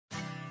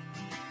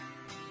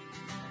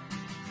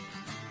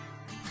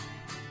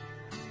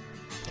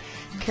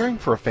Caring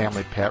for a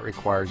family pet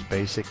requires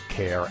basic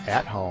care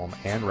at home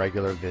and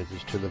regular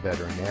visits to the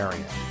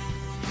veterinarian.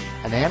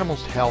 An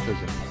animal's health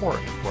is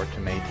important for it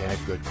to maintain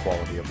a good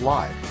quality of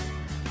life.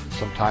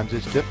 Sometimes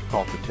it's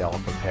difficult to tell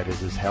if a pet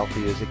is as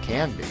healthy as it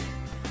can be.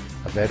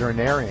 A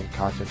veterinarian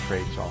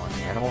concentrates on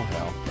animal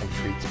health and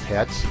treats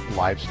pets,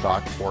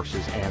 livestock,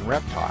 horses, and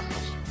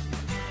reptiles.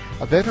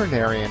 A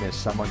veterinarian is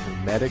someone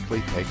who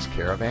medically takes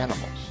care of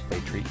animals. They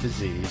treat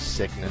disease,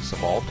 sickness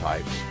of all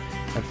types,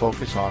 and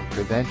focus on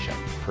prevention,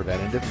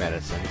 preventative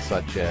medicine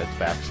such as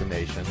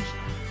vaccinations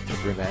to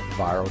prevent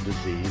viral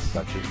disease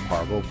such as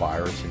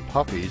parvovirus in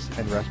puppies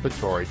and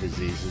respiratory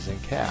diseases in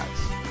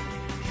cats.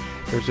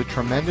 There's a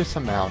tremendous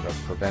amount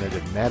of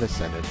preventative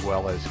medicine as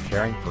well as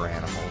caring for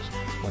animals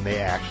when they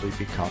actually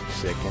become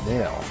sick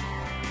and ill.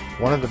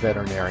 One of the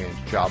veterinarian's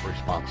job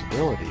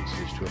responsibilities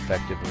is to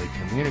effectively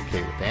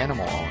communicate with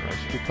animal owners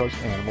because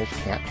animals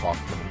can't talk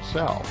for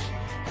themselves,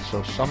 and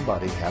so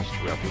somebody has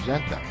to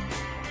represent them.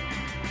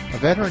 A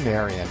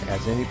veterinarian,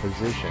 as any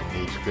position,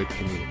 needs good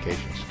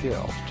communication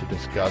skills to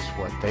discuss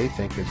what they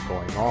think is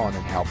going on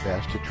and how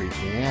best to treat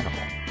the animal.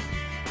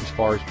 As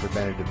far as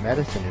preventative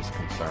medicine is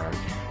concerned,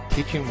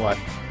 teaching what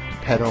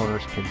pet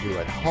owners can do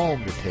at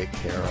home to take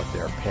care of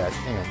their pet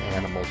and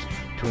animals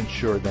to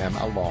ensure them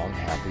a long,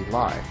 happy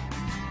life.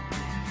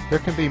 There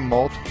can be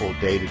multiple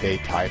day-to-day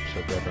types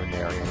of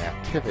veterinarian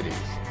activities.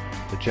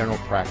 The general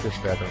practice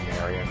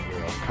veterinarian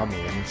will come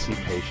in and see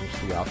patients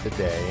throughout the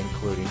day,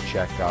 including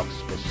checkups,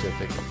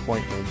 specific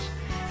appointments,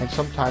 and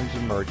sometimes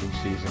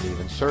emergencies and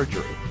even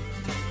surgery.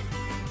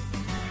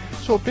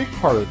 So a big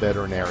part of the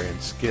veterinarian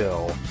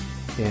skill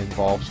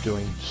involves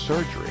doing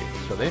surgery.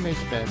 So they may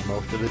spend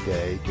most of the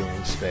day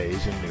doing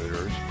spays and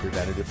neuters,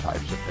 preventative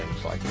types of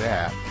things like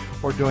that,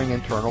 or doing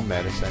internal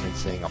medicine and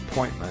seeing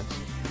appointments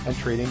and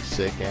treating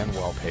sick and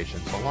well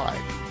patients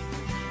alike.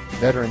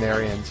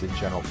 Veterinarians in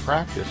general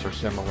practice are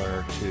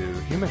similar to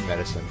human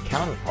medicine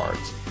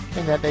counterparts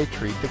in that they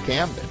treat the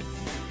gambit.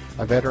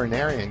 A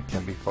veterinarian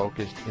can be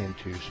focused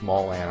into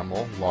small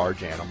animal,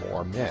 large animal,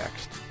 or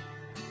mixed.